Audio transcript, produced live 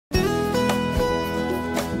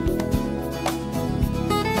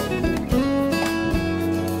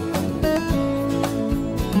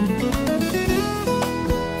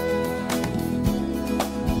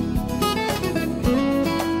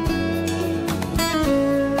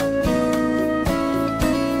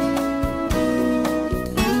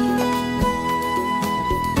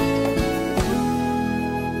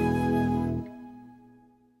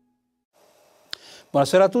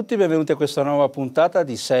Buonasera a tutti, benvenuti a questa nuova puntata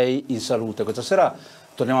di Sei in Salute. Questa sera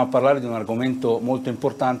torniamo a parlare di un argomento molto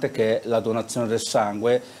importante che è la donazione del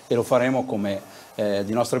sangue e lo faremo come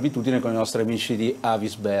di nostra abitudine con i nostri amici di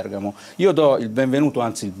Avis Bergamo. Io do il benvenuto,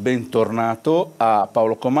 anzi il bentornato a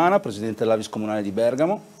Paolo Comana, presidente dell'Avis Comunale di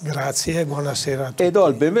Bergamo. Grazie, buonasera a tutti. E do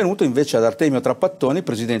il benvenuto invece ad Artemio Trappattoni,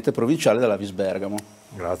 presidente provinciale dell'Avis Bergamo.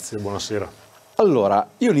 Grazie, buonasera. Allora,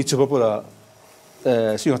 io inizio proprio da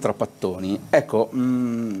signor Trappattoni. Ecco,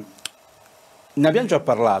 ne abbiamo già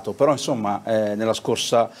parlato, però insomma nella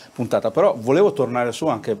scorsa puntata, però volevo tornare su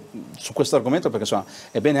anche su questo argomento perché insomma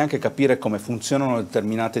è bene anche capire come funzionano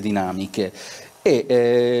determinate dinamiche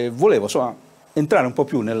e volevo insomma entrare un po'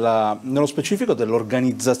 più nello specifico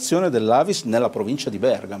dell'organizzazione dell'Avis nella provincia di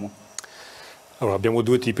Bergamo. Allora, abbiamo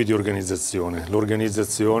due tipi di organizzazione,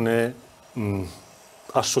 l'organizzazione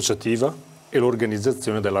associativa e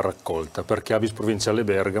l'organizzazione della raccolta, perché Avis Provinciale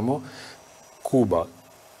Bergamo cuba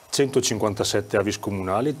 157 Avis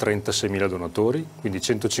comunali, 36.000 donatori, quindi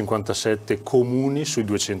 157 comuni sui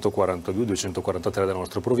 242-243 della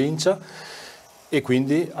nostra provincia, e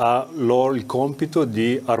quindi ha il compito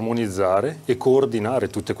di armonizzare e coordinare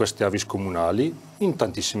tutte queste Avis comunali in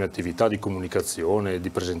tantissime attività di comunicazione, di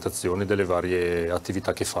presentazione delle varie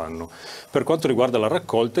attività che fanno. Per quanto riguarda la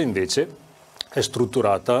raccolta invece è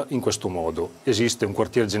strutturata in questo modo. Esiste un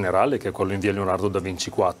quartier generale che è quello in via Leonardo da Vinci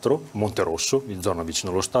 4, Monterosso, in zona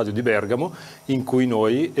vicino allo stadio di Bergamo, in cui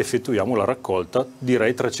noi effettuiamo la raccolta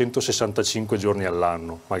direi 365 giorni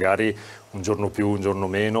all'anno, magari un giorno più, un giorno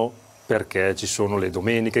meno, perché ci sono le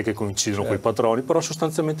domeniche che coincidono con i patroni, però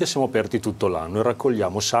sostanzialmente siamo aperti tutto l'anno e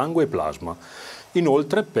raccogliamo sangue e plasma.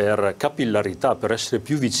 Inoltre, per capillarità, per essere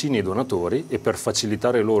più vicini ai donatori e per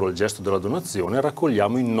facilitare loro il gesto della donazione,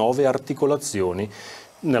 raccogliamo in 9 articolazioni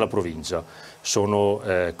nella provincia. Sono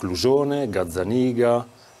Clusone, Gazzaniga,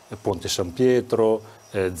 Ponte San Pietro,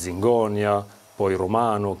 Zingonia, poi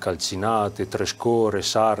Romano, Calcinate, Trescore,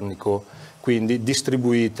 Sarnico, quindi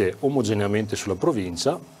distribuite omogeneamente sulla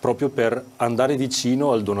provincia proprio per andare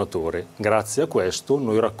vicino al donatore. Grazie a questo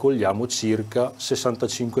noi raccogliamo circa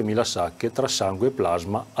 65.000 sacche tra sangue e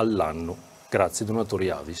plasma all'anno, grazie ai donatori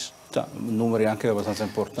Avis. Cioè, numeri anche abbastanza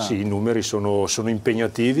importanti. Sì, i numeri sono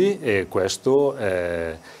impegnativi e questo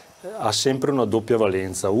ha sempre una doppia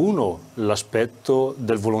valenza. Uno, l'aspetto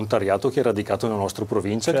del volontariato che è radicato nella nostra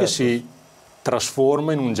provincia, certo, che si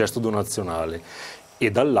trasforma in un gesto donazionale, e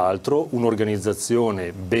dall'altro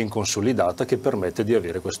un'organizzazione ben consolidata che permette di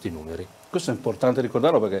avere questi numeri. Questo è importante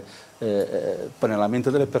ricordarlo perché poi nella mente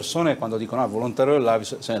delle persone quando dicono volontario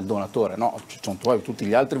dell'Avis sei il donatore, no, ci sono tutti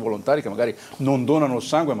gli altri volontari che magari non donano il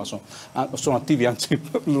sangue ma sono attivi, anzi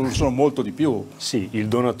sono molto di più. Sì, il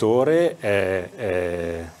donatore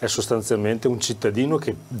è sostanzialmente un cittadino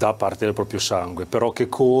che dà parte del proprio sangue, però che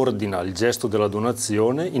coordina il gesto della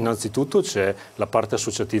donazione. Innanzitutto c'è la parte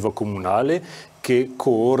associativa comunale che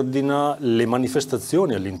coordina le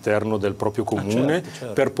manifestazioni all'interno del proprio comune,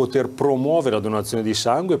 certo, per poter promuovere la donazione di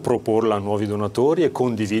sangue, proporla a nuovi donatori e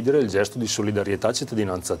condividere il gesto di solidarietà e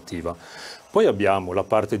cittadinanza attiva. Poi abbiamo la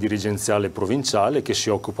parte dirigenziale provinciale che si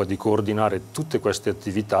occupa di coordinare tutte queste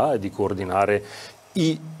attività e di coordinare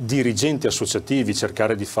i dirigenti associativi,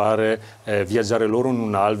 cercare di fare viaggiare loro in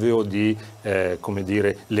un alveo di come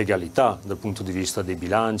dire, legalità dal punto di vista dei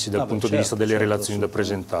bilanci, dal punto di vista delle relazioni da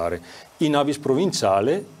presentare. In Avis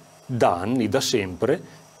provinciale da anni, da sempre,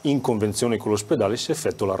 in convenzione con l'ospedale si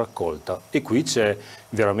effettua la raccolta e qui c'è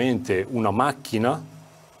veramente una macchina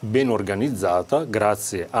ben organizzata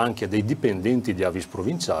grazie anche a dei dipendenti di Avis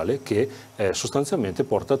provinciale che sostanzialmente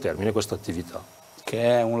porta a termine questa attività. Che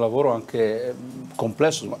è un lavoro anche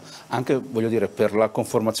complesso, anche voglio dire per la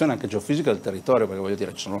conformazione anche geofisica del territorio, perché voglio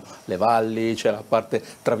dire ci sono le valli, c'è la parte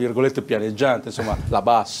tra virgolette pianeggiante, insomma la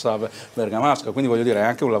bassa, bergamasca, quindi voglio dire è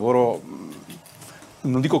anche un lavoro,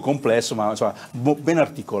 non dico complesso, ma insomma ben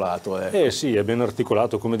articolato. Sì, è ben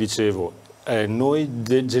articolato, come dicevo. Noi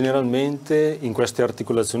generalmente in queste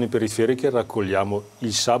articolazioni periferiche raccogliamo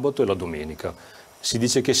il sabato e la domenica. Si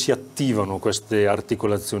dice che si attivano queste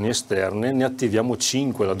articolazioni esterne, ne attiviamo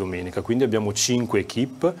 5 la domenica, quindi abbiamo 5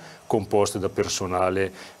 equip composte da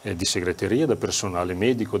personale di segreteria, da personale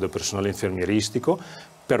medico, da personale infermieristico,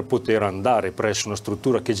 per poter andare presso una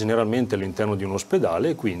struttura che generalmente è all'interno di un ospedale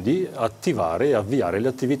e quindi attivare e avviare le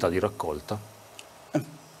attività di raccolta.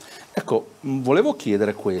 Ecco, volevo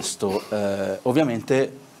chiedere questo,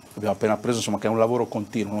 ovviamente abbiamo appena appreso insomma, che è un lavoro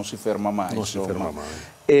continuo, non si ferma mai. Non si ferma mai.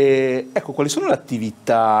 E, ecco, quali sono le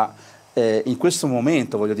attività in questo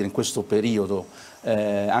momento, voglio dire, in questo periodo,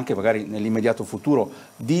 anche magari nell'immediato futuro,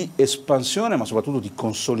 di espansione ma soprattutto di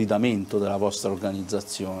consolidamento della vostra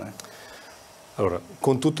organizzazione? Allora,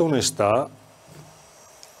 con tutta onestà,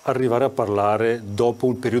 arrivare a parlare dopo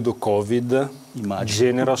il periodo Covid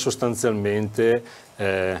genera sostanzialmente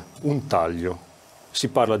un taglio. Si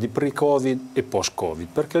parla di pre-Covid e post-Covid,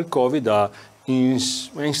 perché il Covid ha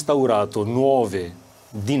instaurato nuove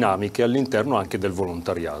dinamiche all'interno anche del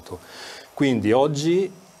volontariato. Quindi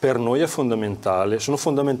oggi per noi sono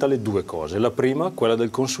fondamentali due cose. La prima, quella del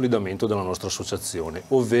consolidamento della nostra associazione,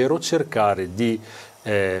 ovvero cercare di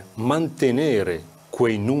mantenere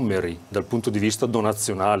quei numeri dal punto di vista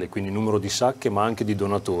donazionale, quindi numero di sacche ma anche di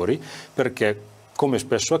donatori, perché come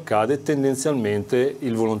spesso accade tendenzialmente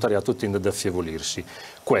il volontariato tende ad affievolirsi.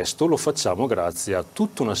 Questo lo facciamo grazie a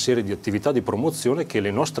tutta una serie di attività di promozione che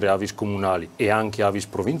le nostre Avis comunali e anche Avis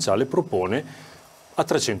provinciale propone a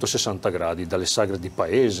 360 gradi, dalle sagre di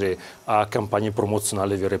paese a campagne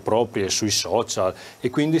promozionali vere e proprie sui social, e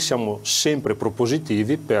quindi siamo sempre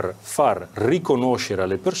propositivi per far riconoscere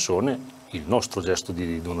alle persone il nostro gesto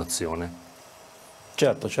di donazione.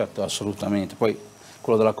 Certo, certo, assolutamente. Poi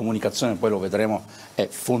quello della comunicazione, poi lo vedremo, è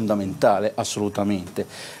fondamentale, assolutamente.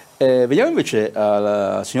 Vediamo invece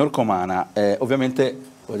al signor Comana, ovviamente,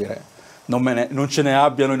 vuol dire, non ce ne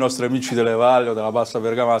abbiano i nostri amici delle valli o della bassa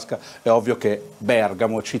bergamasca, è ovvio che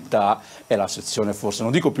Bergamo città è la sezione forse,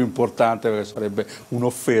 non dico più importante perché sarebbe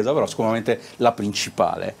un'offesa, però sicuramente la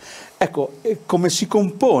principale. Ecco, come si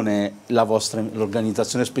compone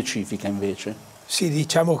l'organizzazione specifica invece? Sì,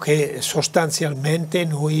 diciamo che sostanzialmente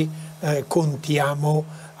noi contiamo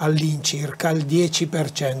all'incirca il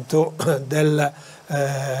 10%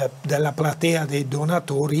 della platea dei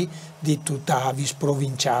donatori di tutta Avis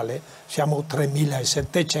provinciale. Siamo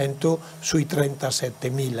 3.700 sui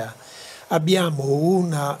 37.000. Abbiamo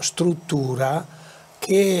una struttura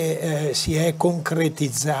che si è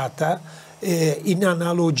concretizzata in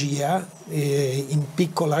analogia, in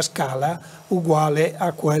piccola scala, uguale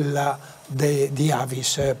a quella di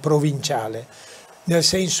Avis provinciale, nel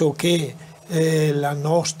senso che la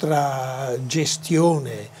nostra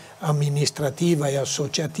gestione amministrativa e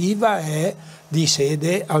associativa è di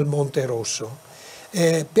sede al Monte Rosso,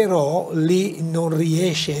 però lì non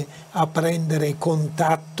riesce a prendere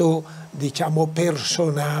contatto, diciamo,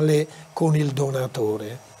 personale con il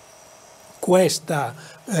donatore. Questo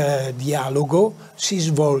dialogo si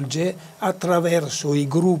svolge attraverso i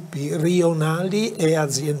gruppi rionali e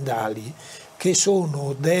aziendali, che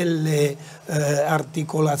sono delle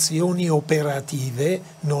articolazioni operative,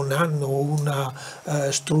 non hanno una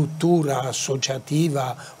struttura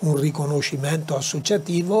associativa, un riconoscimento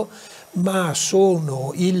associativo, ma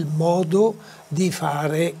sono il modo di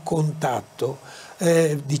fare contatto.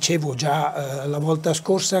 Dicevo già la volta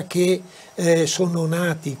scorsa che sono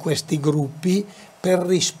nati questi gruppi per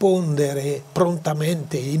rispondere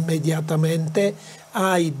prontamente, immediatamente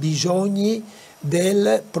ai bisogni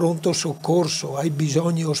del pronto soccorso, ai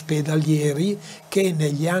bisogni ospedalieri che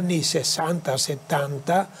negli anni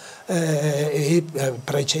 60-70 e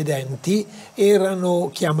precedenti erano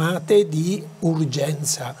chiamate di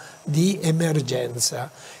urgenza, di emergenza.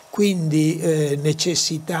 Quindi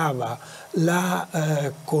necessitava la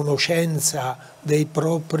conoscenza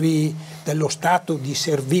dello stato di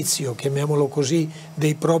servizio, chiamiamolo così,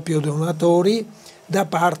 dei propri donatori da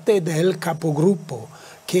parte del capogruppo,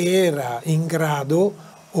 che era in grado,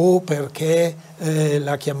 o perché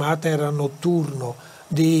la chiamata era notturno,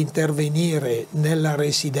 di intervenire nella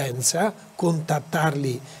residenza,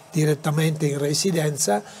 contattarli direttamente in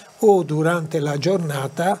residenza, o durante la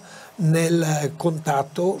giornata nel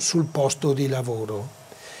contatto sul posto di lavoro.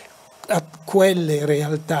 A quelle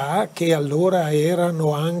realtà che allora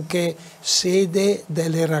erano anche sede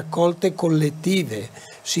delle raccolte collettive,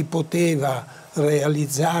 si poteva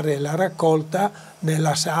realizzare la raccolta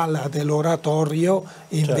nella sala dell'oratorio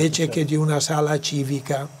invece che di una sala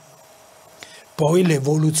civica. Poi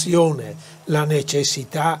l'evoluzione, la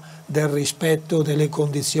necessità del rispetto delle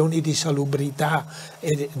condizioni di salubrità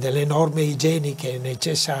e delle norme igieniche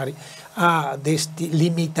necessarie ha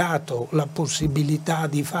limitato la possibilità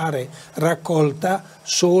di fare raccolta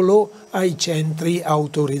solo ai centri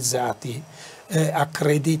autorizzati,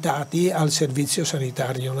 accreditati al Servizio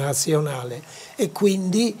Sanitario Nazionale, e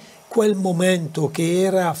quindi quel momento che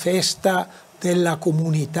era festa della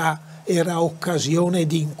comunità, era occasione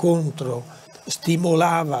di incontro,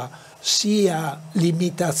 stimolava sia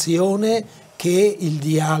l'imitazione che il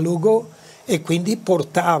dialogo, e quindi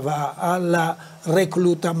portava al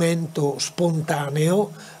reclutamento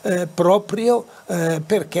spontaneo proprio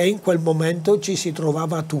perché in quel momento ci si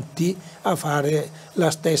trovava tutti a fare la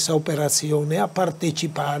stessa operazione, a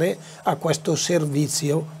partecipare a questo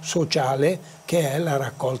servizio sociale che è la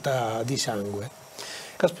raccolta di sangue.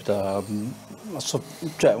 Caspita,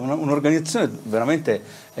 cioè un'organizzazione veramente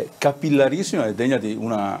capillarissima e degna di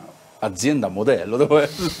una azienda modello, devo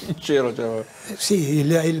essere sincero. Cioè. Sì,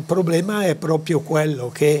 il problema è proprio quello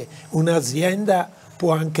che un'azienda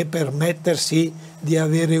può anche permettersi di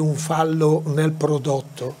avere un fallo nel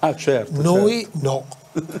prodotto. Ah, certo. Noi certo. no.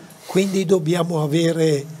 Quindi dobbiamo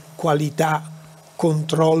avere qualità,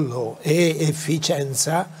 controllo e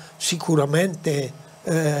efficienza sicuramente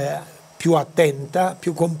più attenta,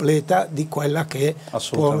 più completa di quella che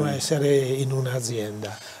può essere in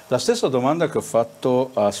un'azienda. La stessa domanda che ho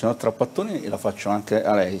fatto al signor Trappattoni la faccio anche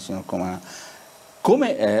a lei, signor Comà.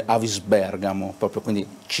 Come Avis Bergamo, proprio quindi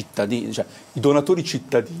cittadini, cioè i donatori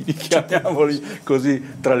cittadini, chiamiamoli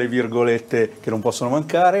così tra le virgolette che non possono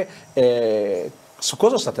mancare, su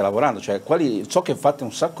cosa state lavorando? Cioè, so che fate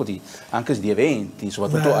un sacco anche di eventi,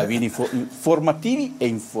 soprattutto a fini formativi e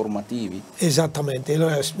informativi. Esattamente,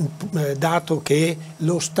 dato che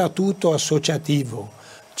lo statuto associativo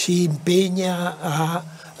ci impegna a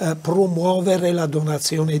promuovere la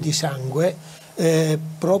donazione di sangue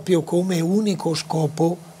proprio come unico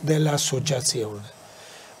scopo dell'associazione.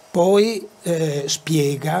 Poi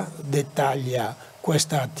dettaglia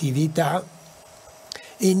questa attività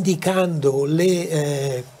indicando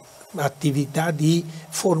le attività di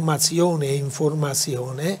formazione e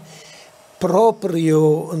informazione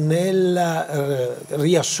proprio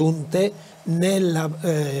riassunte nella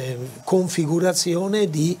configurazione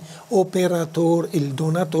di il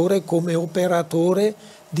donatore come operatore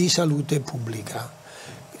di salute pubblica.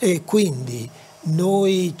 E quindi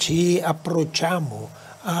noi ci approcciamo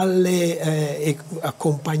e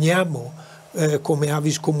accompagniamo come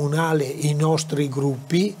Avis Comunale i nostri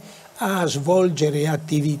gruppi a svolgere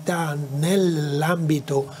attività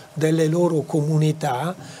nell'ambito delle loro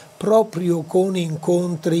comunità proprio con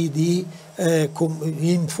incontri di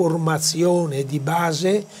informazione di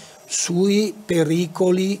base sui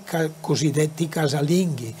pericoli cosiddetti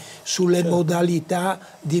casalinghi, sulle modalità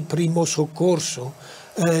di primo soccorso,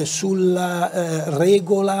 sulla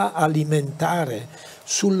regola alimentare,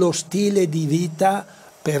 sullo stile di vita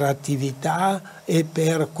per attività e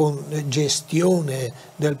per gestione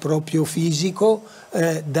del proprio fisico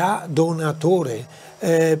da donatore.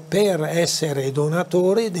 Per essere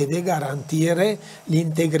donatore deve garantire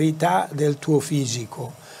l'integrità del tuo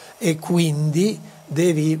fisico e quindi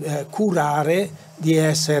devi curare di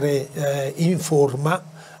essere in forma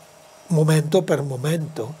momento per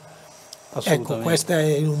momento. Ecco, questa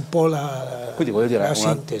è un po' la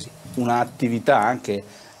sintesi. Un'attività anche,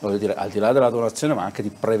 voglio dire, al di là della donazione, ma anche di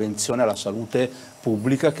prevenzione alla salute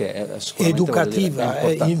pubblica, che è educativa,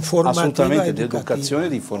 informativa, assolutamente, di educazione e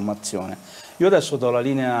di formazione. Io adesso do la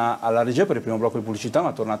linea alla regia per il primo blocco di pubblicità,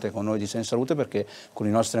 ma tornate con noi di Sei In Salute, perché con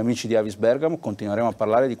i nostri amici di Avis Bergamo continueremo a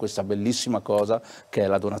parlare di questa bellissima cosa che è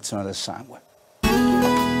la donazione del sangue.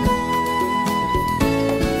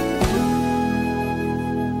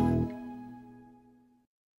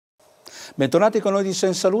 Bentornati con noi di Sei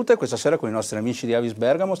In Salute. Questa sera con i nostri amici di Avis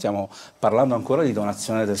Bergamo stiamo parlando ancora di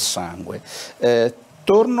donazione del sangue.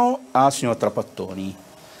 Torno al signor Trappattoni.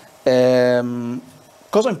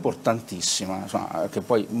 Cosa importantissima, insomma, che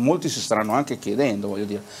poi molti si staranno anche chiedendo, voglio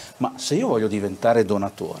dire, ma se io voglio diventare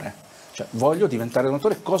donatore,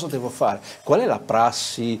 cosa devo fare? Qual è la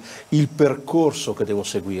prassi, il percorso che devo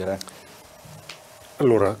seguire?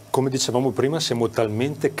 Allora, come dicevamo prima, siamo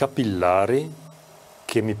talmente capillari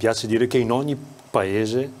che mi piace dire che in ogni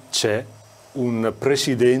paese c'è un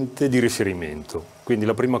presidente di riferimento. Quindi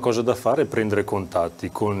la prima cosa da fare è prendere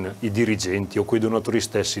contatti con i dirigenti o con i donatori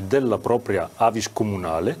stessi della propria Avis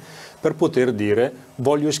comunale per poter dire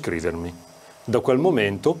voglio iscrivermi. Da quel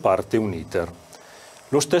momento parte un iter.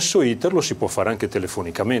 Lo stesso iter lo si può fare anche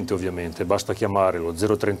telefonicamente, ovviamente, basta chiamare lo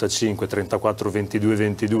 035 34 22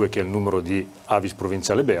 22 che è il numero di Avis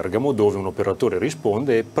Provinciale Bergamo, dove un operatore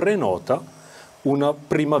risponde e prenota una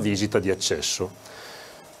prima visita di accesso,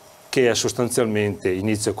 che è sostanzialmente,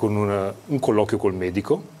 inizia con un colloquio col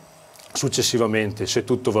medico, successivamente, se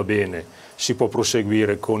tutto va bene, si può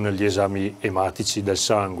proseguire con gli esami ematici del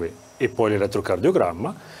sangue e poi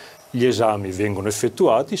l'elettrocardiogramma. Gli esami vengono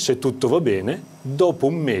effettuati, se tutto va bene, dopo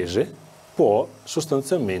un mese può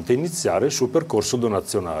sostanzialmente iniziare il suo percorso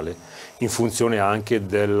donazionale, in funzione anche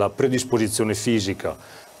della predisposizione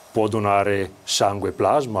fisica. Può donare sangue e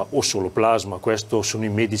plasma o solo plasma, questo sono i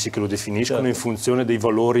medici che lo definiscono, certo, in funzione dei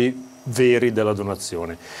valori veri della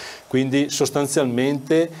donazione. Quindi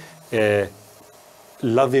sostanzialmente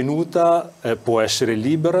la venuta può essere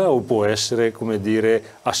libera o può essere, come dire,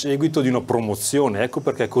 a seguito di una promozione. Ecco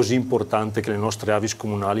perché è così importante che le nostre Avis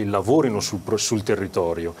comunali lavorino sul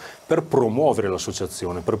territorio per promuovere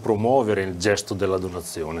l'associazione, per promuovere il gesto della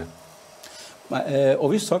donazione. Ma ho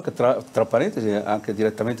visto anche, tra parentesi, anche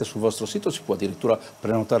direttamente sul vostro sito si può addirittura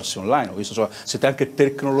prenotarsi online. Ho visto, insomma, siete anche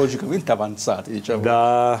tecnologicamente avanzati, diciamo.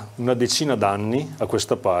 Da una decina d'anni a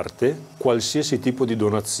questa parte, qualsiasi tipo di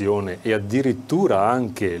donazione e addirittura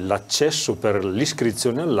anche l'accesso per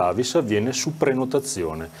l'iscrizione all'Avis avviene su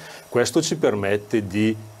prenotazione. Questo ci permette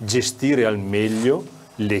di gestire al meglio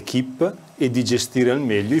l'equipe e di gestire al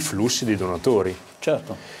meglio i flussi dei donatori.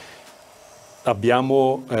 Certo.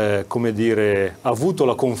 Abbiamo come dire, avuto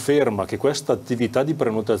la conferma che questa attività di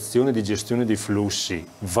prenotazione e di gestione dei flussi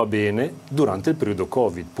va bene durante il periodo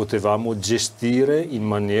Covid. Potevamo gestire in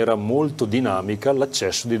maniera molto dinamica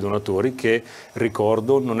l'accesso dei donatori che,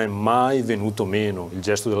 ricordo, non è mai venuto meno il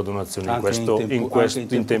gesto della donazione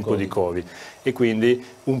in tempo di Covid. E quindi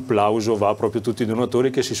un plauso va proprio a tutti i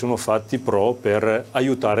donatori che si sono fatti pro per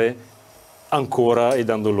aiutare ancora e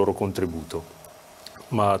dando il loro contributo.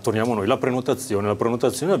 Ma torniamo a noi, la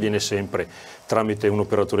prenotazione avviene sempre tramite un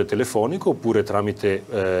operatore telefonico oppure tramite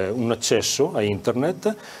un accesso a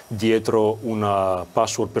internet dietro una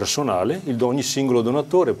password personale. Ogni singolo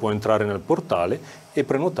donatore può entrare nel portale e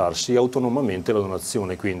prenotarsi autonomamente la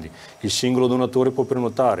donazione, quindi il singolo donatore può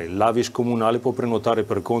prenotare, l'Avis comunale può prenotare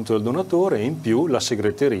per conto del donatore e in più la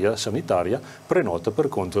segreteria sanitaria prenota per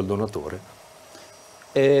conto del donatore.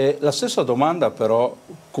 La stessa domanda però,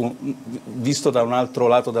 visto da un altro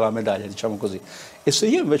lato della medaglia, diciamo così. E se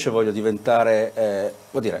io invece voglio diventare,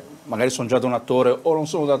 vuol dire, magari sono già donatore o non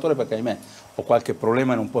sono donatore perché ahimè ho qualche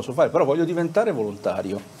problema e non posso fare, però voglio diventare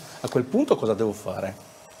volontario, a quel punto cosa devo fare?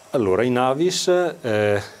 Allora, in Avis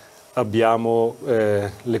abbiamo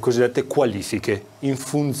le cosiddette qualifiche. In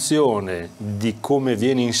funzione di come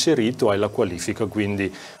viene inserito hai la qualifica,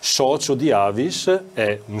 quindi socio di Avis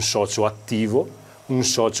è un socio attivo, un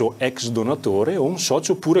socio ex donatore o un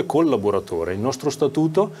socio pure collaboratore. Il nostro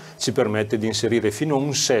statuto ci permette di inserire fino a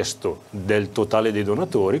 1/6 del totale dei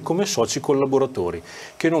donatori come soci collaboratori,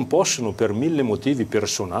 che non possono per 1000 motivi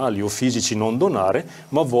personali o fisici non donare,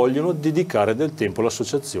 ma vogliono dedicare del tempo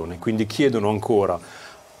all'associazione. Quindi chiedono ancora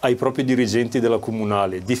ai propri dirigenti della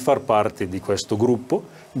comunale di far parte di questo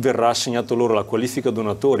gruppo, verrà assegnato loro la qualifica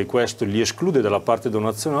donatori, questo li esclude dalla parte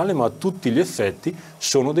donazionale, ma a tutti gli effetti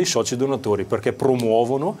sono dei soci donatori perché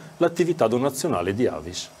promuovono l'attività donazionale di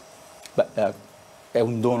Avis. Beh, è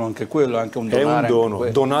un dono anche quello, anche un donare. È un dono.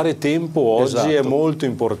 Donare tempo oggi esatto. È molto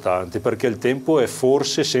importante perché il tempo è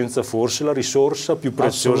forse, senza forse, la risorsa più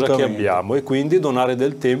preziosa che abbiamo e quindi donare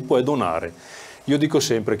del tempo è donare. Io dico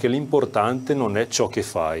sempre che l'importante non è ciò che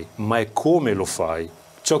fai, ma è come lo fai,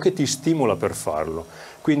 ciò che ti stimola per farlo.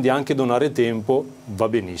 Quindi anche donare tempo va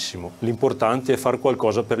benissimo, l'importante è fare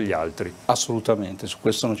qualcosa per gli altri. Assolutamente, su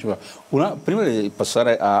questo non ci va. Prima di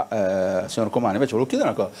passare a signor Comani, invece volevo chiedere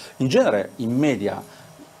una cosa. In genere, in media,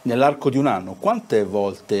 nell'arco di un anno, quante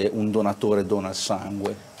volte un donatore dona il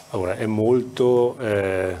sangue? Allora, è molto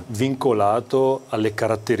vincolato alle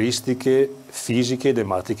caratteristiche fisiche ed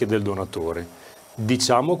ematiche del donatore.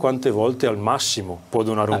 Diciamo quante volte al massimo può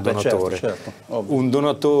donare un donatore. Certo, un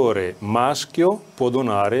donatore maschio può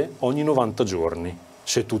donare ogni 90 giorni,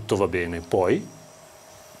 se tutto va bene. Poi,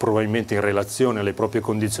 probabilmente in relazione alle proprie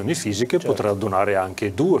condizioni fisiche, potrà donare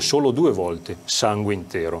anche solo 2 volte sangue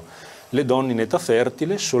intero. Le donne in età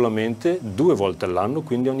fertile solamente 2 volte all'anno,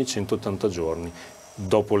 quindi ogni 180 giorni.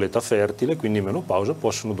 Dopo l'età fertile, quindi menopausa,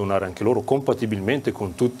 possono donare anche loro compatibilmente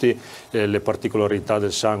con tutte le particolarità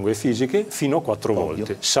del sangue fisiche fino a 4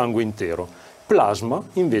 volte, sangue intero. Plasma,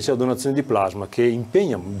 invece la donazione di plasma, che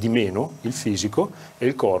impegna di meno il fisico e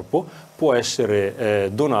il corpo, può essere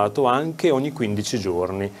donato anche ogni 15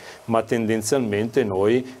 giorni, ma tendenzialmente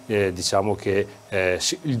noi diciamo che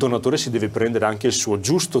il donatore si deve prendere anche il suo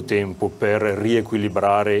giusto tempo per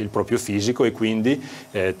riequilibrare il proprio fisico e quindi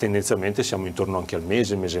tendenzialmente siamo intorno anche al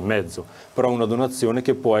mese, mese e mezzo, però è una donazione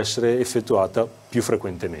che può essere effettuata più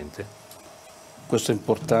frequentemente. Questo è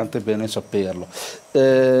importante, bene saperlo.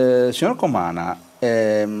 Signor Comana,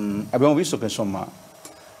 abbiamo visto che insomma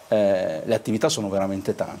le attività sono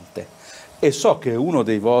veramente tante e so che uno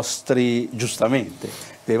dei vostri, giustamente,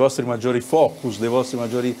 dei vostri maggiori focus, dei vostri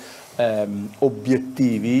maggiori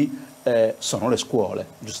obiettivi sono le scuole.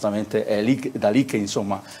 Giustamente è da lì che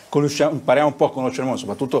insomma impariamo un po' a conoscere il mondo,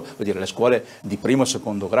 soprattutto vuol dire, le scuole di primo e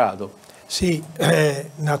secondo grado. Sì,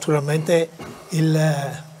 naturalmente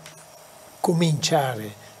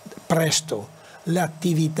cominciare presto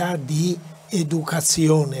l'attività di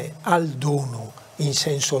educazione al dono in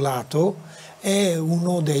senso lato è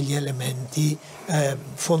uno degli elementi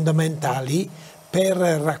fondamentali per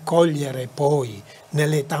raccogliere poi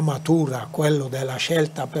nell'età matura, quello della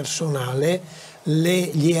scelta personale,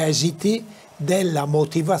 gli esiti della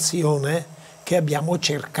motivazione che abbiamo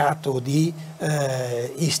cercato di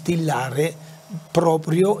instillare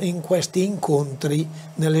proprio in questi incontri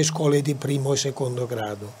nelle scuole di primo e secondo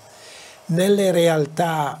grado. Nelle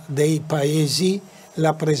realtà dei paesi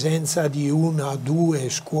la presenza di 1 o 2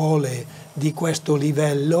 scuole di questo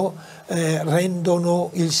livello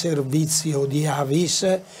rendono il servizio di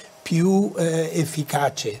Avis più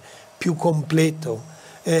efficace, più completo.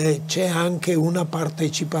 C'è anche una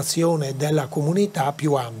partecipazione della comunità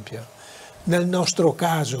più ampia. Nel nostro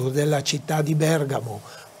caso della città di Bergamo,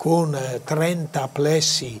 con 30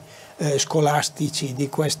 plessi scolastici di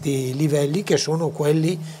questi livelli, che sono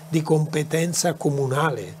quelli di competenza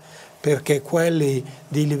comunale, perché quelli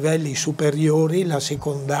di livelli superiori, la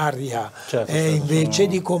secondaria, Certo, è invece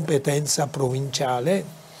di competenza provinciale,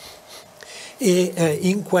 e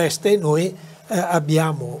in queste noi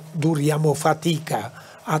duriamo fatica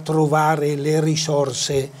a trovare le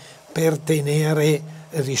risorse per tenere,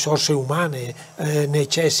 risorse umane,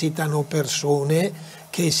 necessitano persone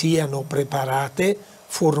che siano preparate,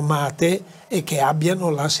 formate e che abbiano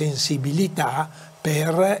la sensibilità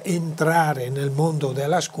per entrare nel mondo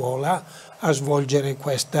della scuola a svolgere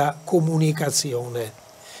questa comunicazione.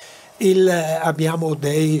 Abbiamo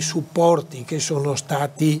dei supporti che sono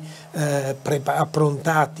stati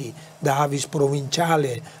approntati da Avis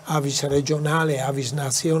provinciale, Avis regionale, Avis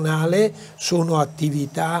nazionale. Sono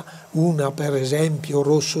attività, una per esempio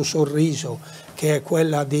Rosso Sorriso, che è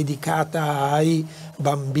quella dedicata ai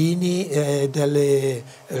bambini delle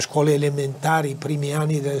scuole elementari, primi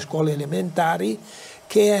anni delle scuole elementari,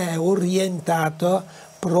 che è orientata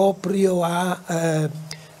proprio a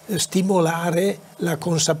stimolare la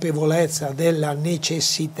consapevolezza della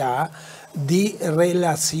necessità di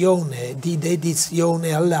relazione, di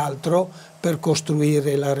dedizione all'altro per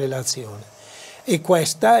costruire la relazione. E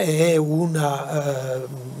questa è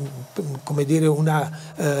come dire,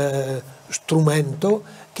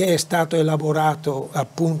 strumento che è stato elaborato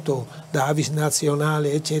appunto da Avis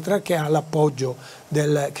nazionale eccetera, che ha l'appoggio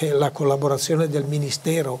che è la collaborazione del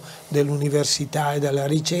Ministero dell'Università e della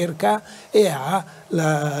Ricerca, e ha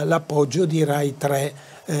l'appoggio di Rai 3,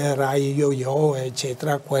 Rai Yo-Yo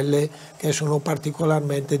eccetera, quelle che sono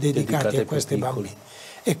particolarmente dedicate a questi bambini.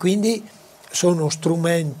 E quindi sono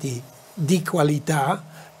strumenti di qualità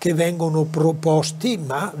che vengono proposti,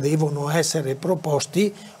 ma devono essere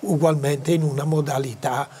proposti ugualmente in una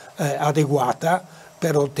modalità adeguata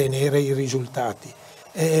per ottenere i risultati.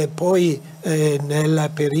 Poi nel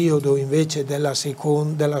periodo invece della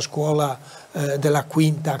scuola della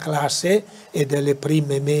quinta classe e delle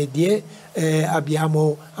prime medie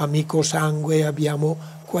abbiamo Amico Sangue, abbiamo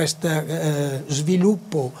questo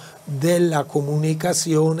sviluppo della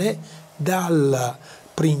comunicazione dal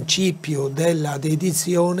principio della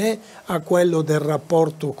dedizione a quello del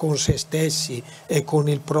rapporto con se stessi e con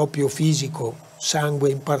il proprio fisico,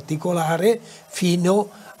 sangue in particolare, fino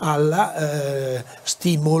al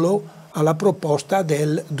stimolo, alla proposta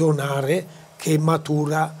del donare, che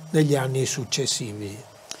matura negli anni successivi.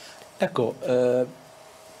 Ecco,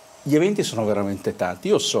 gli eventi sono veramente tanti.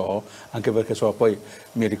 Io so, anche perché poi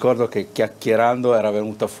mi ricordo che chiacchierando era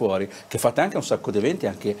venuta fuori, che fate anche un sacco di eventi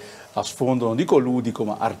anche a sfondo, non dico ludico,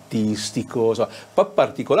 ma artistico,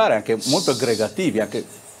 particolare, anche molto aggregativi, anche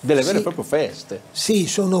delle vere e proprie feste. Sì,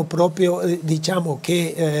 sono proprio, diciamo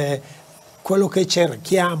che quello che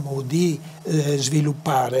cerchiamo di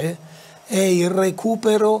sviluppare è il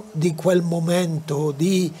recupero di quel momento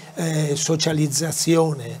di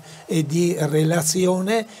socializzazione e di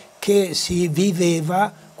relazione che si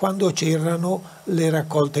viveva quando c'erano le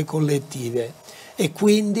raccolte collettive. E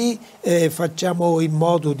quindi facciamo in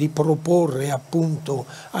modo di proporre appunto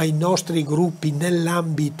ai nostri gruppi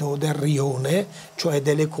nell'ambito del rione, cioè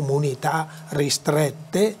delle comunità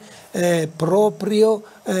ristrette, proprio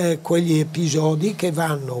quegli episodi che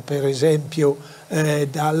vanno per esempio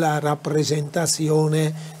dalla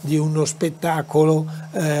rappresentazione di uno spettacolo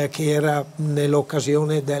che era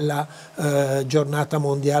nell'occasione della giornata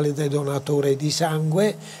mondiale del donatore di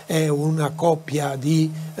sangue, è una coppia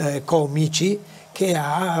di comici che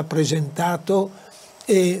ha presentato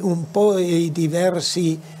un po' i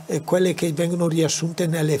diversi, quelle che vengono riassunte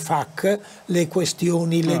nelle FAQ, le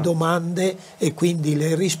questioni, le domande e quindi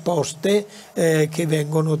le risposte che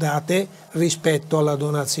vengono date rispetto alla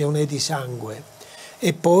donazione di sangue.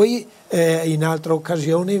 E poi in altre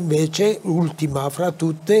occasioni invece, ultima fra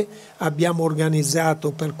tutte, abbiamo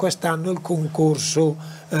organizzato per quest'anno il concorso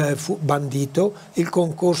bandito, il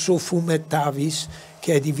concorso Fumettavis,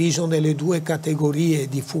 che è diviso nelle 2 categorie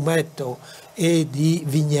di fumetto e di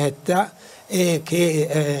vignetta, e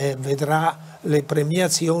che vedrà le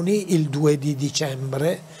premiazioni il 2 di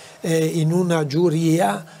dicembre, in una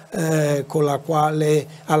giuria alla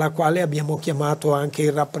quale abbiamo chiamato anche i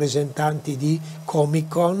rappresentanti di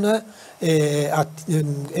Comic-Con,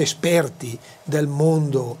 esperti del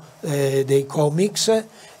mondo dei comics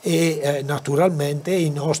e naturalmente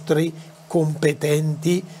i nostri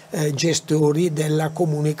competenti gestori della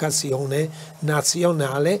comunicazione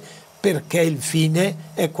nazionale, perché il fine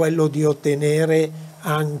è quello di ottenere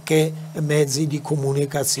anche mezzi di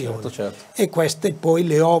comunicazione. Certo. E queste poi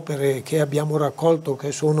le opere che abbiamo raccolto,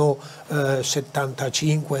 che sono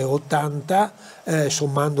 75-80,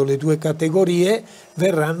 sommando le due categorie,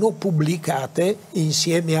 verranno pubblicate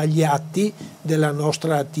insieme agli atti della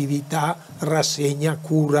nostra attività rassegna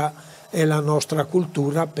cura e la nostra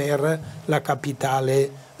cultura per la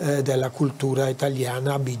capitale della cultura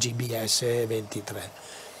italiana, BGBS 23.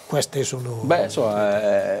 Queste sono... Beh, insomma,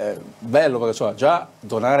 è bello, perché insomma, già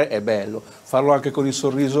donare è bello, farlo anche con il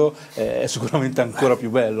sorriso è sicuramente ancora più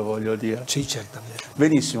bello, voglio dire. Sì, certamente.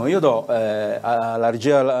 Benissimo, io do alla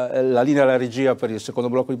regia, la linea alla regia per il secondo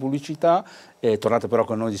blocco di pubblicità, e tornate però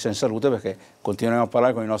con noi di Sei In Salute, perché continueremo a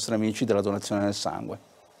parlare con i nostri amici della donazione del sangue.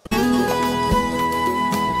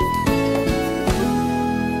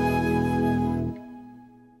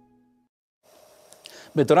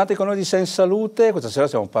 Bentornati con noi di Sei In Salute. Questa sera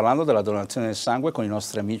stiamo parlando della donazione del sangue con i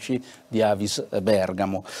nostri amici di Avis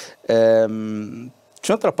Bergamo.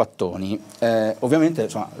 Signor Trapattoni, ovviamente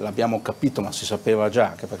l'abbiamo capito, ma si sapeva già,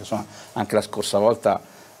 anche perché anche la scorsa volta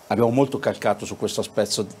abbiamo molto calcato su questo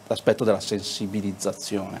aspetto della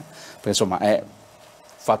sensibilizzazione, perché insomma è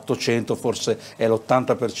fatto 100, forse è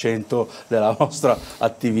l'80% della nostra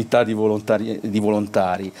attività di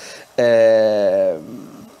volontari.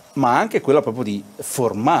 Ma anche quella proprio di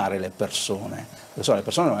formare le persone. Le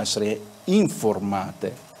persone devono essere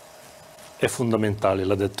informate. È fondamentale,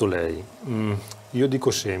 l'ha detto lei. Io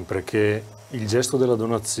dico sempre che il gesto della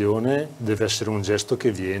donazione deve essere un gesto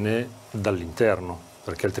che viene dall'interno,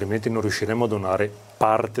 perché altrimenti non riusciremo a donare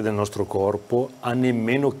parte del nostro corpo a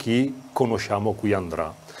nemmeno chi conosciamo a cui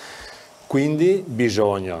andrà. Quindi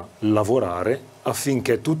bisogna lavorare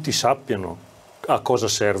affinché tutti sappiano a cosa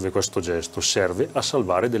serve questo gesto. Serve a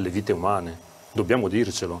salvare delle vite umane, dobbiamo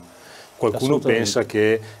dircelo. Qualcuno pensa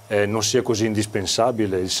che non sia così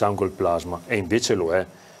indispensabile il sangue e il plasma, e invece lo è.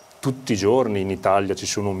 Tutti i giorni in Italia ci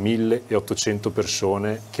sono 1800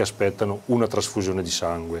 persone che aspettano una trasfusione di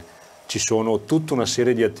sangue. Ci sono tutta una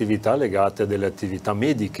serie di attività legate a delle attività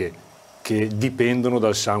mediche che dipendono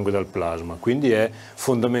dal sangue e dal plasma. Quindi è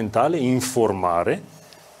fondamentale informare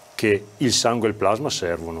che il sangue e il plasma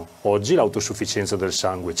servono. Oggi l'autosufficienza del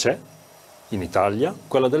sangue c'è in Italia,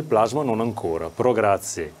 quella del plasma non ancora, però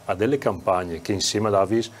grazie a delle campagne che insieme ad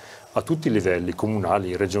Avis a tutti i livelli,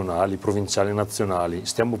 comunali, regionali, provinciali, nazionali,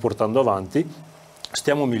 stiamo portando avanti,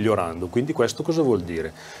 stiamo migliorando. Quindi questo cosa vuol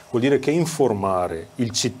dire? Vuol dire che informare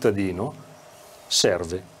il cittadino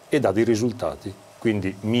serve e dà dei risultati.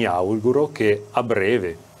 Quindi mi auguro che a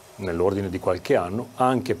breve, nell'ordine di qualche anno,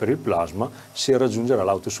 anche per il plasma si raggiungerà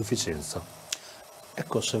l'autosufficienza.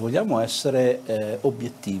 Ecco, se vogliamo essere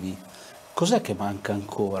obiettivi, cos'è che manca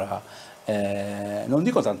ancora? Non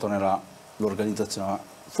dico tanto nell'organizzazione, ma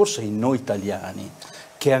forse in noi italiani,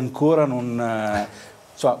 che ancora non...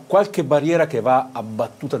 qualche barriera che va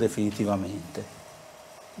abbattuta definitivamente.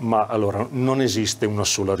 Ma allora, non esiste una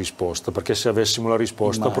sola risposta, perché se avessimo la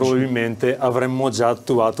risposta probabilmente avremmo già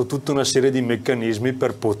attuato tutta una serie di meccanismi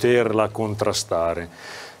per poterla contrastare.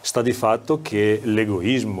 Sta di fatto che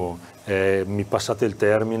l'egoismo, mi passate il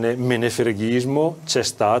termine, menefreghismo, c'è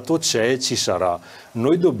stato, c'è e ci sarà.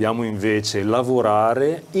 Noi dobbiamo invece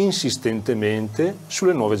lavorare insistentemente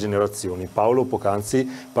sulle nuove generazioni. Paolo poc'anzi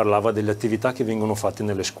parlava delle attività che vengono fatte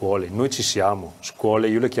nelle scuole. Noi ci siamo, scuole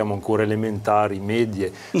io le chiamo ancora elementari,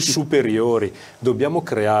 medie, superiori. Dobbiamo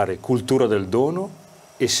creare cultura del dono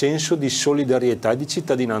e senso di solidarietà e di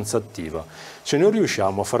cittadinanza attiva. Se noi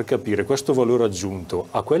riusciamo a far capire questo valore aggiunto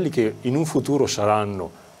a quelli che in un futuro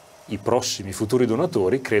saranno i prossimi futuri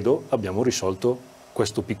donatori, credo abbiamo risolto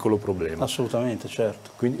questo piccolo problema. Assolutamente,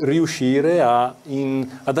 certo. Quindi riuscire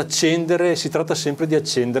ad accendere, si tratta sempre di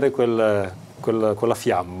accendere quella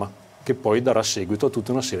fiamma che poi darà seguito a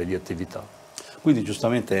tutta una serie di attività. Quindi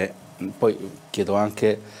giustamente, poi chiedo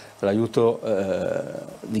anche l'aiuto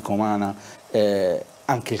di Comana,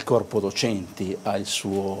 anche il corpo docenti ha il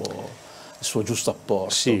suo giusto apporto.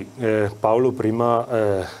 Sì, Paolo prima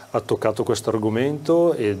ha toccato questo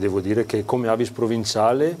argomento e devo dire che come Avis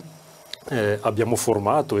provinciale abbiamo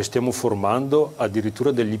formato e stiamo formando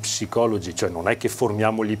addirittura degli psicologi, cioè non è che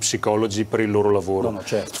formiamo gli psicologi per il loro lavoro, No,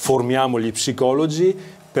 certo. Formiamo gli psicologi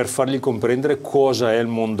per fargli comprendere cosa è il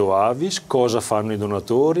mondo Avis, cosa fanno i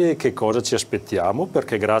donatori e che cosa ci aspettiamo,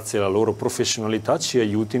 perché grazie alla loro professionalità ci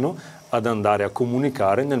aiutino ad andare a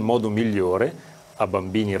comunicare nel modo migliore a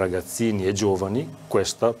bambini, ragazzini e giovani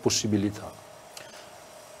questa possibilità.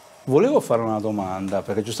 Volevo fare una domanda,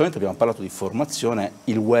 perché giustamente abbiamo parlato di formazione,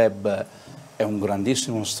 il web è un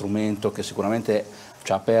grandissimo strumento che sicuramente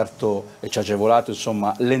ci ha aperto e ci ha agevolato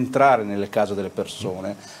l'entrare nelle case delle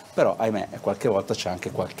persone, però ahimè qualche volta c'è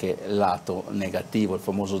anche qualche lato negativo, il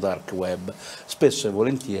famoso dark web. Spesso e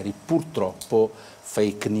volentieri purtroppo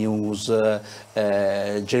fake news,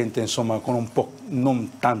 gente con un po'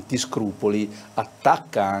 non tanti scrupoli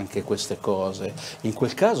attacca anche queste cose. In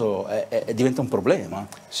quel caso diventa un problema.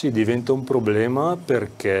 Sì, diventa un problema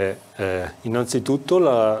perché innanzitutto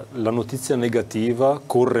la notizia negativa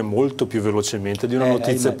corre molto più velocemente di una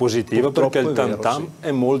notizia positiva, perché il tam-tam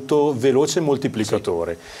è molto veloce e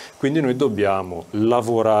moltiplicatore. Sì. Quindi noi dobbiamo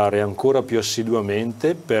lavorare ancora più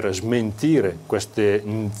assiduamente per smentire queste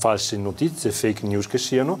false notizie, fake news che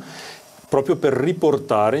siano, proprio per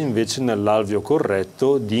riportare invece nell'alveo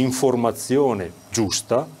corretto di informazione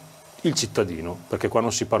giusta il cittadino, perché qua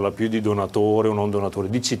non si parla più di donatore o non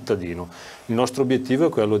donatore, di cittadino. Il nostro obiettivo è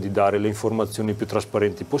quello di dare le informazioni più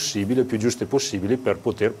trasparenti possibili, più giuste possibili, per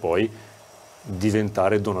poter poi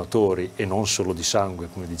diventare donatori e non solo di sangue,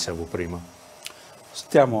 come dicevo prima.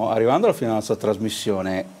 Stiamo arrivando alla fine della nostra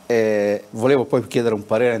trasmissione e volevo poi chiedere un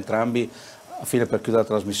parere a entrambi, a fine per chiudere la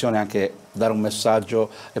trasmissione, anche dare un messaggio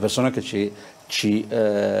alle persone che ci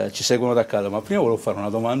seguono da casa, ma prima volevo fare una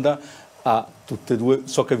domanda a tutte e due,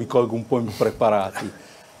 so che vi colgo un po' impreparati.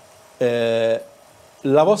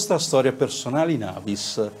 La vostra storia personale in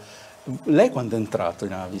Avis, lei quando è entrato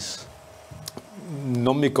in Avis?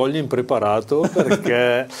 Non mi coglie impreparato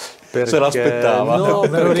perché se l'aspettava. No,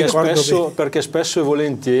 perché spesso e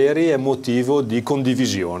volentieri è motivo di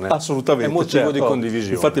condivisione. Assolutamente. È motivo di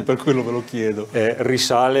condivisione. Infatti per quello ve lo chiedo.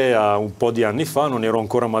 Risale a un po' di anni fa, non ero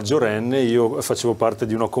ancora maggiorenne, io facevo parte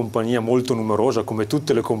di una compagnia molto numerosa, come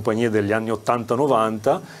tutte le compagnie degli anni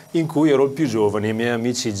 80-90, in cui ero il più giovane, i miei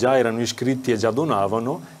amici già erano iscritti e già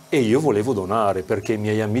donavano, e io volevo donare perché i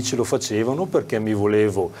miei amici lo facevano, perché mi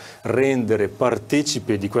volevo rendere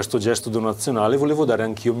partecipe di questo gesto donazionale, volevo dare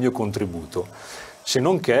anch'io il mio contributo. Se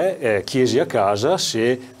non che chiesi a casa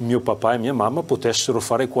se mio papà e mia mamma potessero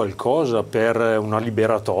fare qualcosa per una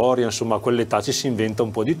liberatoria, insomma a quell'età ci si inventa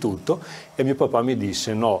un po' di tutto, e mio papà mi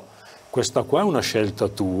disse: no, questa qua è una scelta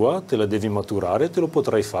tua, te la devi maturare, te lo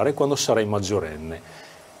potrai fare quando sarai maggiorenne.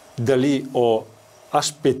 Da lì ho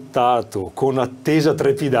aspettato con attesa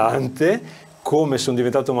trepidante. Come sono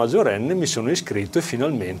diventato maggiorenne mi sono iscritto e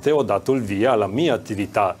finalmente ho dato il via alla mia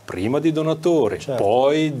attività, prima di donatore, certo,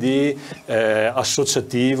 poi di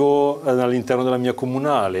associativo all'interno della mia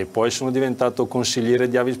comunale, poi sono diventato consigliere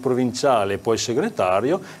di Avis provinciale, poi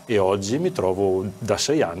segretario, e oggi mi trovo da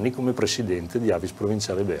 6 anni come presidente di Avis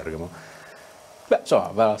provinciale Bergamo. Beh,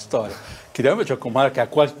 insomma, bella storia. Chiediamo invece a Comare che ha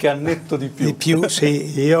qualche annetto di più. Di più,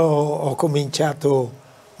 sì. Io ho cominciato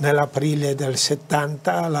nell'aprile del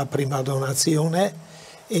 70 la prima donazione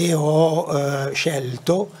e ho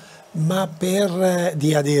scelto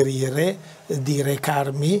di aderire, di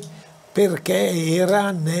recarmi, perché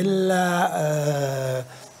era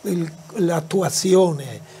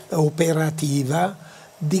nell'attuazione operativa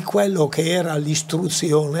di quello che era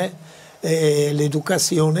l'istruzione e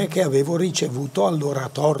l'educazione che avevo ricevuto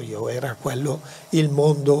all'oratorio. Era quello, il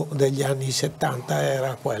mondo degli anni 70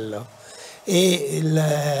 era quello. E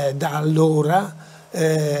da allora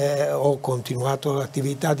ho continuato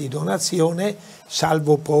l'attività di donazione,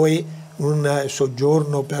 salvo poi un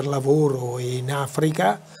soggiorno per lavoro in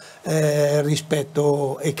Africa,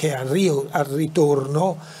 e che al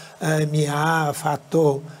ritorno mi ha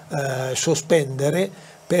fatto sospendere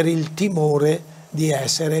per il timore di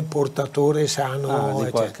essere portatore sano.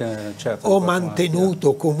 Certo, ho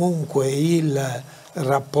mantenuto comunque il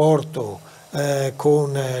rapporto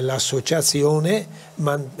con l'associazione,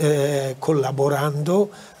 collaborando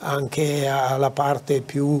anche alla parte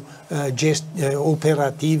più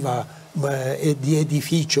operativa e di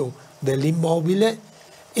edificio dell'immobile,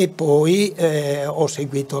 e poi ho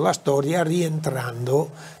seguito la storia rientrando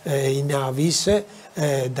in Avis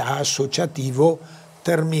da associativo,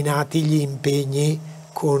 terminati gli impegni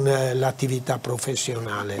con l'attività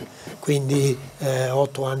professionale. Quindi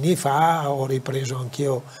 8 anni fa ho ripreso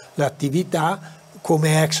anch'io l'attività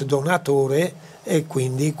come ex donatore e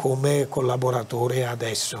quindi come collaboratore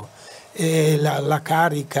adesso. E la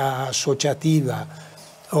carica associativa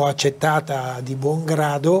l'ho accettata di buon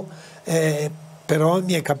grado, però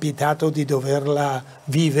mi è capitato di doverla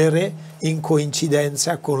vivere in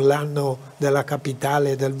coincidenza con l'anno della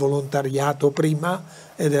capitale del volontariato prima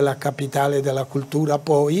e della capitale della cultura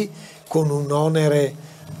poi, con un onere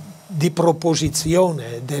di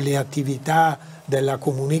proposizione delle attività della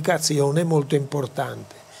comunicazione molto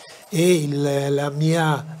importante. E la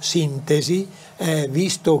mia sintesi è,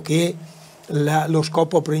 visto che lo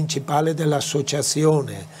scopo principale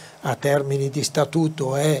dell'associazione a termini di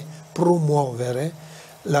statuto è promuovere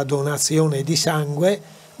la donazione di sangue,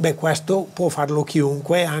 beh, questo può farlo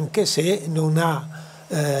chiunque, anche se non ha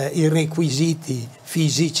i requisiti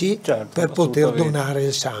fisici, certo, per poter donare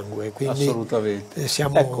il sangue. Quindi, assolutamente.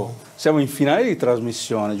 Siamo... Ecco, siamo in finale di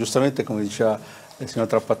trasmissione, giustamente come diceva il signor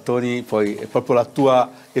Trappattoni, poi è proprio la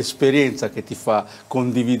tua esperienza che ti fa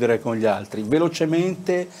condividere con gli altri.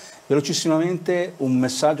 Velocissimamente un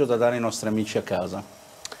messaggio da dare ai nostri amici a casa.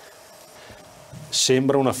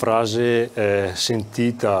 Sembra una frase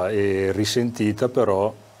sentita e risentita,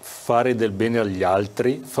 però fare del bene agli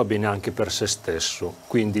altri fa bene anche per se stesso.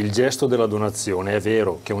 Quindi il gesto della donazione è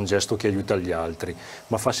vero che è un gesto che aiuta gli altri,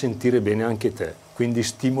 ma fa sentire bene anche te. Quindi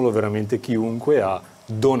stimolo veramente chiunque a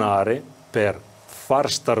donare per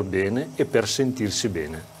far star bene e per sentirsi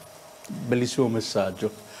bene. Bellissimo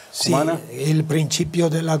messaggio. Sì, il principio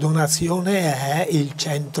della donazione è il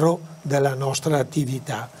centro della nostra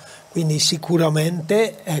attività, quindi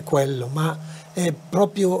sicuramente è quello, ma è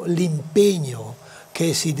proprio l'impegno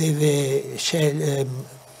che si deve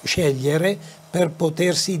scegliere per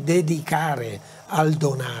potersi dedicare al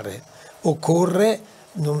donare.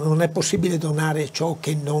 Non è possibile donare ciò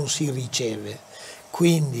che non si riceve,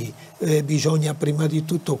 quindi bisogna prima di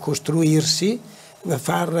tutto costruirsi,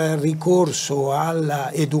 far ricorso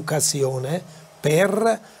all'educazione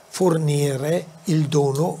per fornire il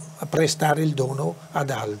dono, prestare il dono ad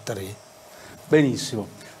altri. Benissimo.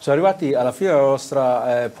 Siamo arrivati alla fine della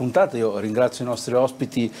nostra puntata. Io ringrazio i nostri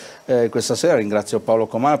ospiti questa sera, ringrazio Paolo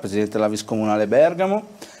Comà, Presidente dell'Avis Comunale Bergamo,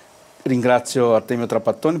 ringrazio Artemio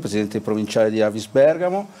Trappattoni, Presidente provinciale di Avis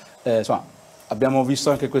Bergamo. Insomma, abbiamo visto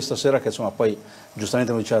anche questa sera che, insomma, poi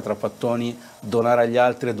giustamente come diceva Trappattoni, donare agli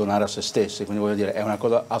altri e donare a se stessi, quindi voglio dire, è una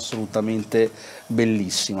cosa assolutamente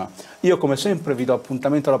bellissima. Io come sempre vi do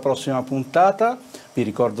appuntamento alla prossima puntata, vi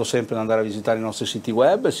ricordo sempre di andare a visitare i nostri siti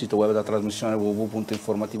web, il sito web della trasmissione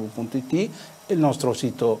www.informativo.it e il nostro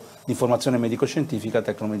sito di informazione medico-scientifica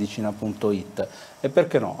tecnomedicina.it, e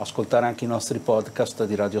perché no, ascoltare anche i nostri podcast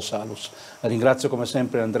di Radio Salus. Ringrazio come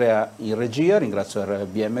sempre Andrea in regia, ringrazio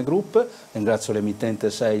RBM Group, ringrazio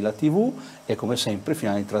l'emittente Sei la TV e come sempre,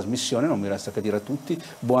 finale di trasmissione, non mi resta che dire a tutti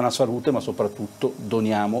buona salute, ma soprattutto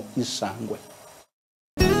doniamo il sangue.